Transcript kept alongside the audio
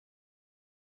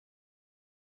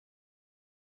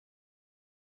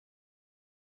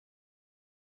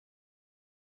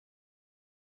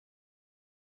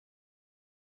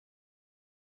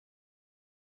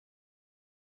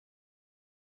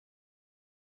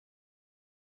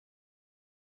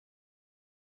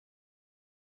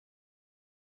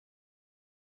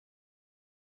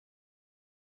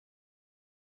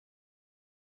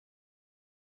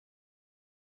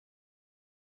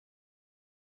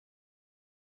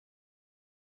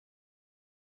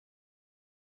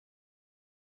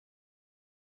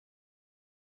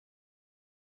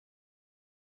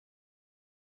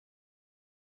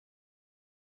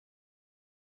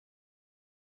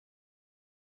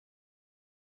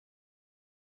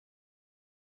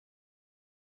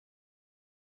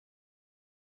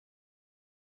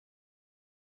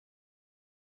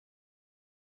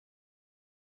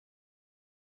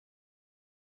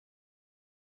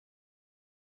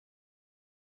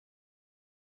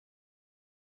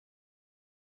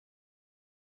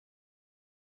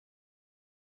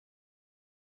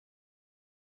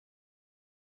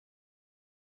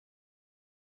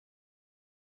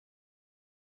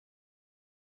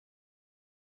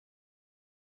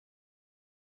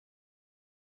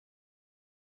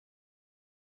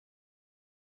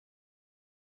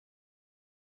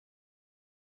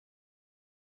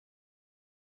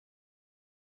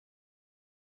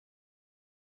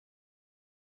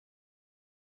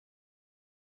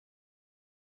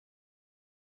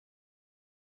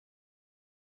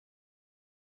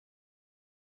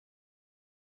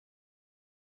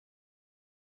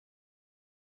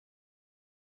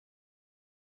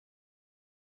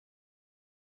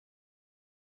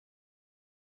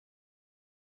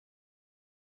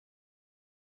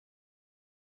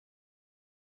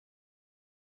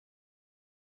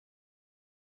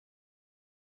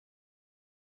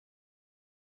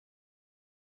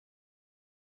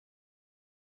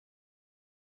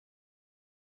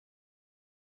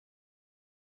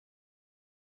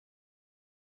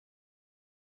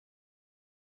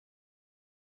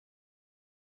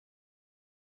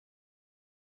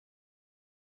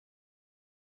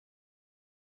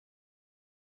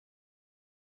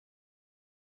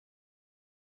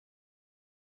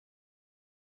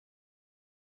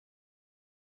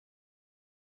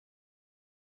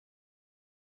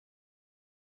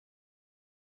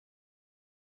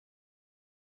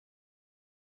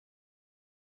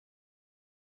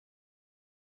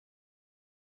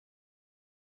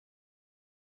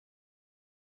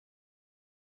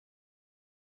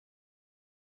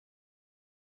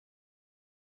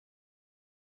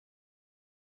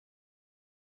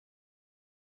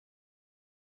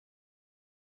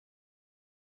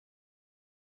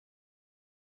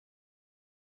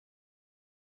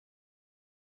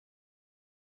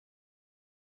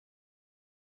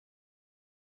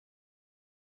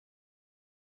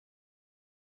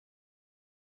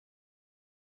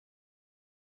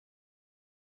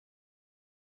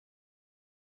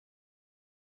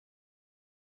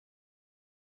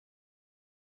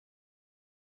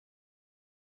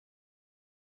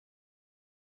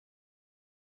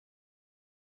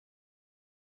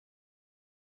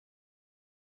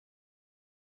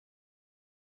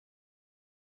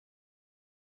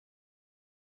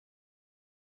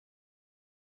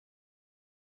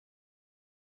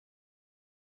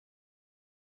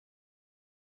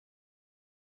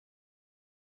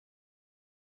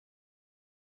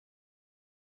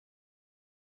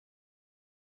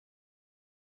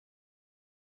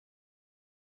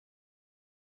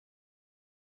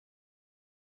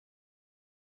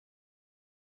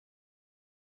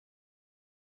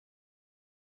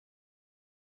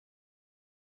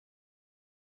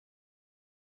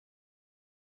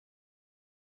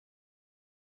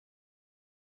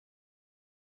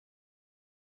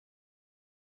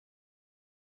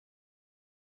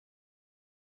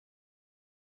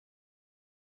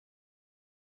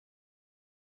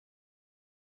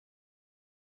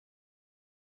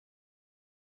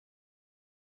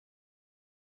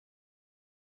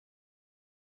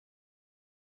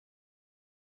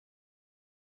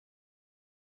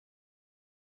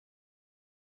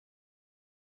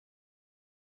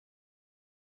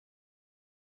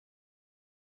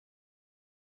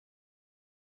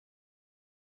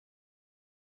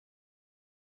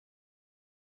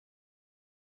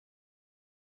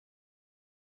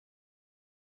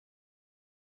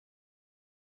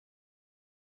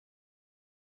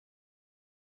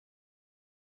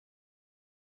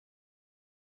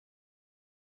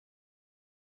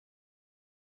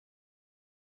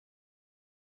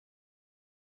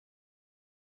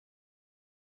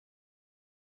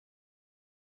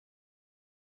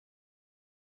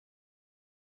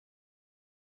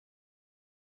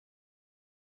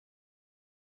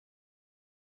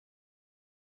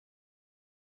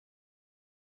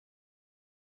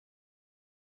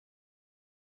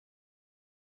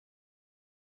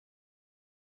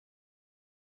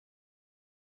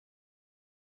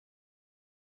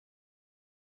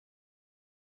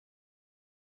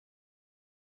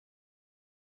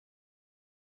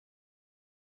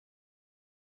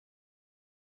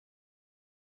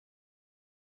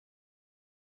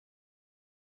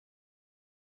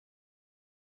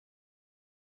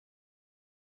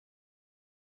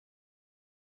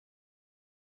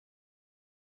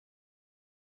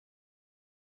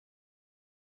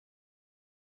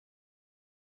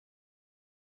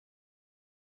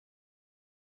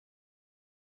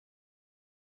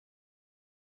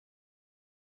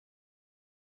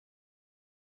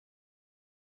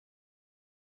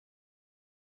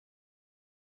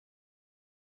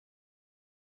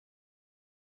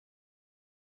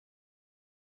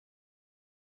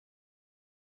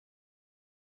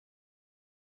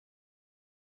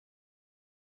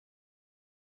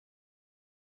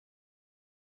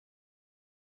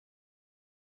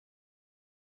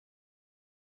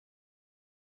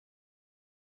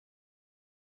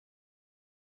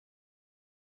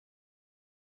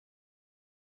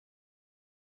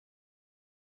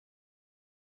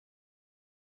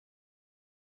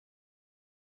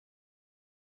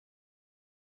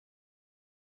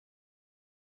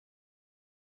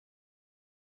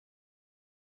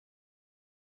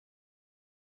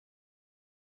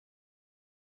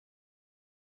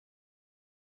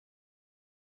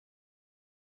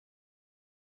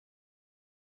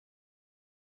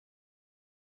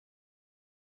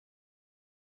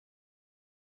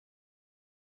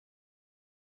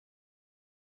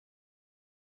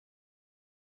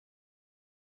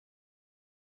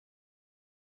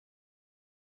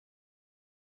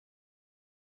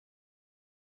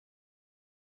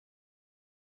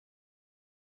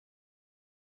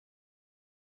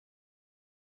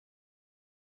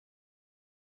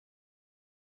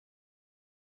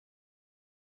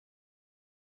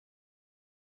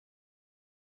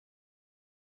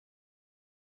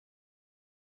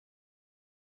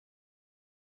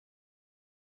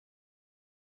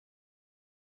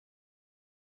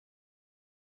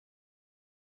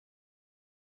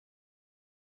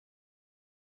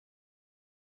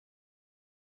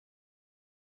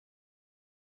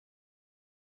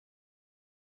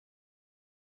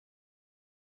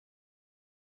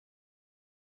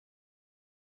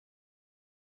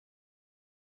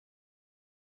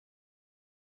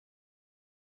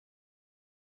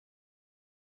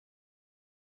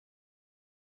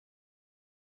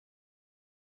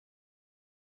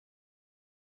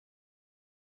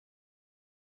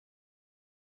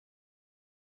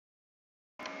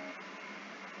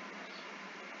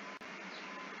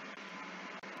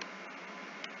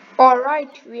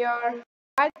Alright, we are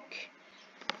back.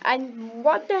 And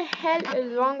what the hell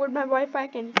is wrong with my Wi-Fi?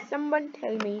 Can someone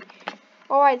tell me?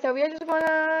 Alright, so we are just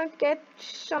gonna get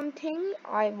something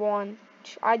I want.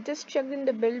 I just checked in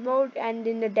the build mode and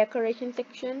in the decoration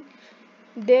section.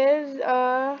 There's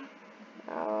a...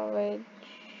 wait.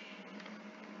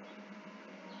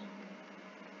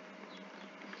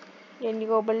 Can you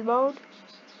go build mode?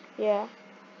 Yeah.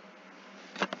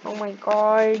 Oh my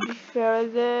god, where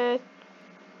is it?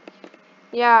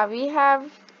 Yeah, we have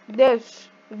this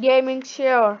gaming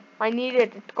chair. I need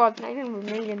it. It costs 900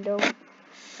 million though.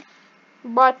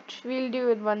 But we'll do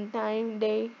it one time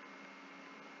day.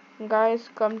 Guys,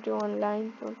 come to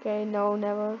online. Okay, no,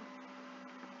 never.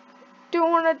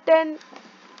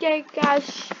 210k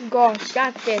cash. Gosh,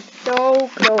 that is so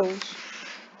close.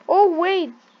 Oh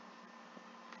wait.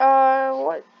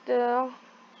 What the?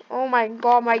 Oh my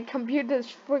god, my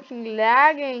computer's freaking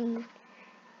lagging.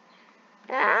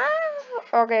 Ah.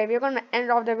 Okay, we're gonna end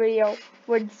off the video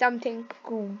with something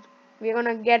cool. We're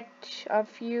gonna get a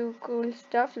few cool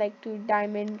stuff like 2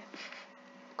 diamond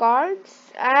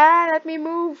cards. Let me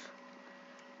move.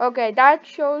 Okay, that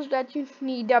shows that you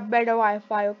need a better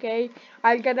Wi-Fi, okay?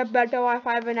 I'll get a better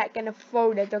Wi-Fi when I can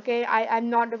afford it, okay? I'm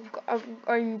not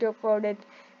going to afford it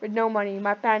with no money.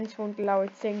 My parents won't allow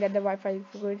it, saying that the Wi-Fi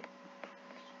is good.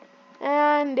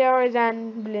 And there is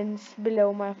an ambulance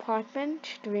below my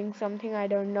apartment doing something I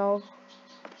don't know.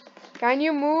 Can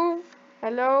you move?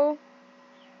 Hello?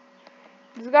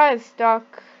 This guy is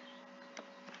stuck.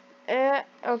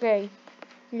 Okay,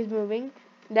 he's moving.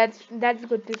 That's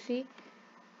good to see.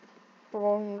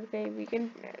 Oh, okay, we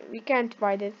can't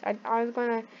buy this. I was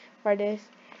gonna buy this.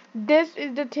 This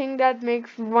is the thing that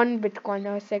makes 1 Bitcoin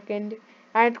a second,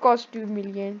 and it costs 2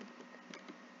 million.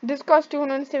 This costs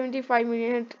 275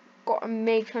 million. It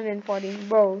makes 114.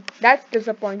 Bro, that's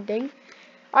disappointing.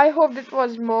 I hope it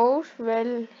was more.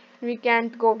 Well, we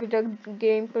can't go to the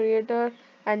game creator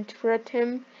and threat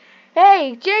him.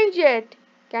 Hey, change it.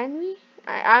 Can we?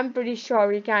 I'm pretty sure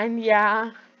we can.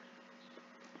 Yeah.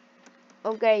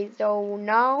 Okay, so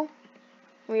now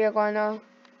we are gonna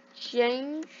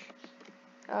change.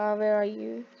 Where are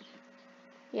you?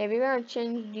 Yeah, we're gonna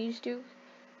change these two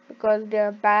because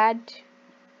they're bad.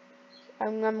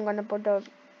 I'm gonna put up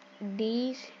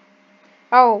these.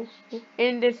 Oh,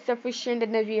 insufficient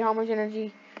energy. How much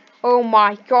energy? Oh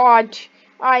my god.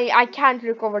 I can't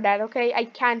recover that. Okay, I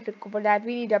can't recover that.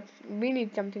 We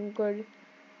need something good.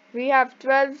 We have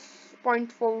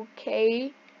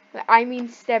 12.4k. I mean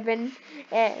 7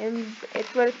 and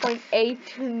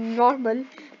 12.8 normal,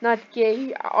 not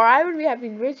K. Or I would be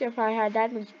having rich if I had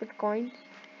that much Bitcoin.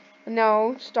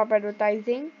 No, stop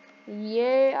advertising.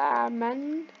 Yeah,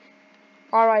 man.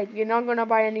 Alright, we're not gonna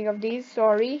buy any of these.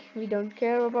 Sorry, we don't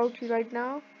care about you right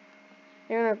now.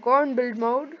 We're gonna go in build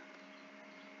mode.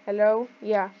 Hello?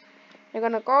 Yeah. We're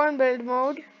gonna go in build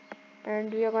mode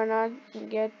and we are gonna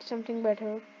get something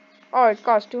better. Oh, it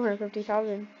costs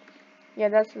 250,000. Yeah,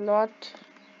 that's a lot.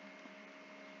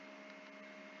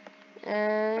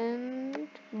 And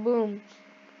boom.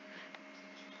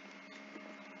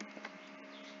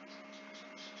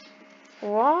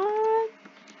 What?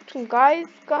 Guys,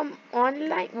 come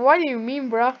online? What do you mean,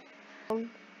 bruh?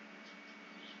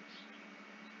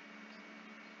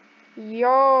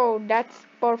 Yo, that's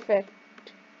perfect.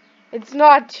 It's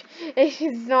not. It's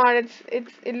not.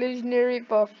 It's illusionary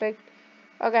perfect.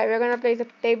 Okay, we're gonna place a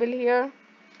table here.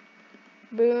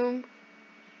 Boom.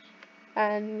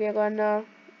 And we're gonna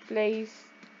place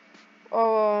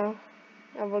our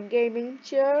gaming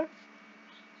chair.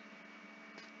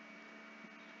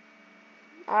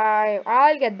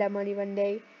 I'll get that money one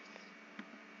day.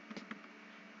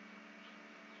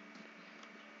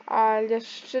 I'll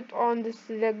just sit on this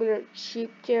regular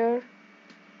cheap chair.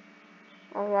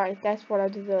 Alright, that's what I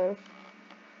deserve.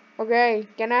 Okay,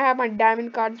 can I have my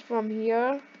diamond cards from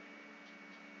here?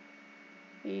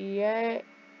 Yeah,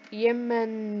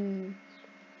 Yemen.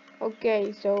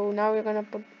 Okay, so now we're gonna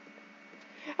put.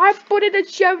 I put it the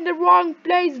chair in the wrong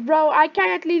place, bro. I can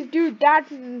at least do that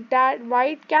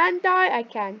right, can't I? I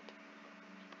can't.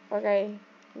 Okay,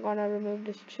 I'm gonna remove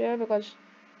this chair because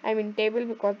I mean table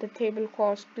because the table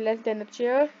costs less than a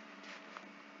chair.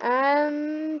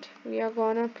 And we are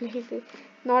gonna place it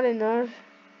not enough.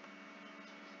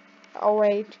 Oh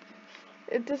wait,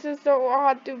 this is so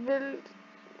hard to build.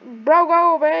 Bro,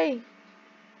 go away.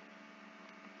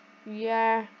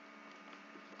 Yeah,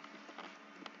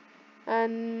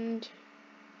 and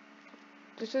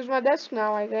this is my desk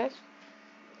now, I guess.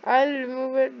 I'll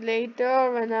remove it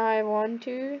later when I want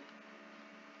to.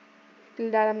 Till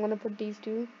that, I'm gonna put these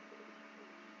two.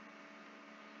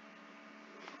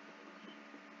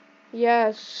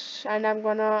 Yes, and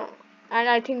and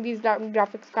I think these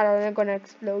graphics cards are gonna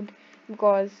explode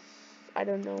because I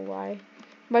don't know why,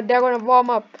 but they're gonna warm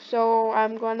up. So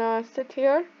I'm gonna sit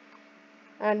here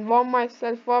and warm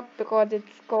myself up because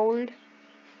it's cold.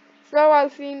 So I'll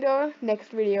see you in the next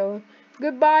video.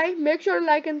 Goodbye. Make sure to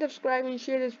like and subscribe and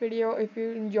share this video if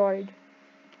you enjoyed.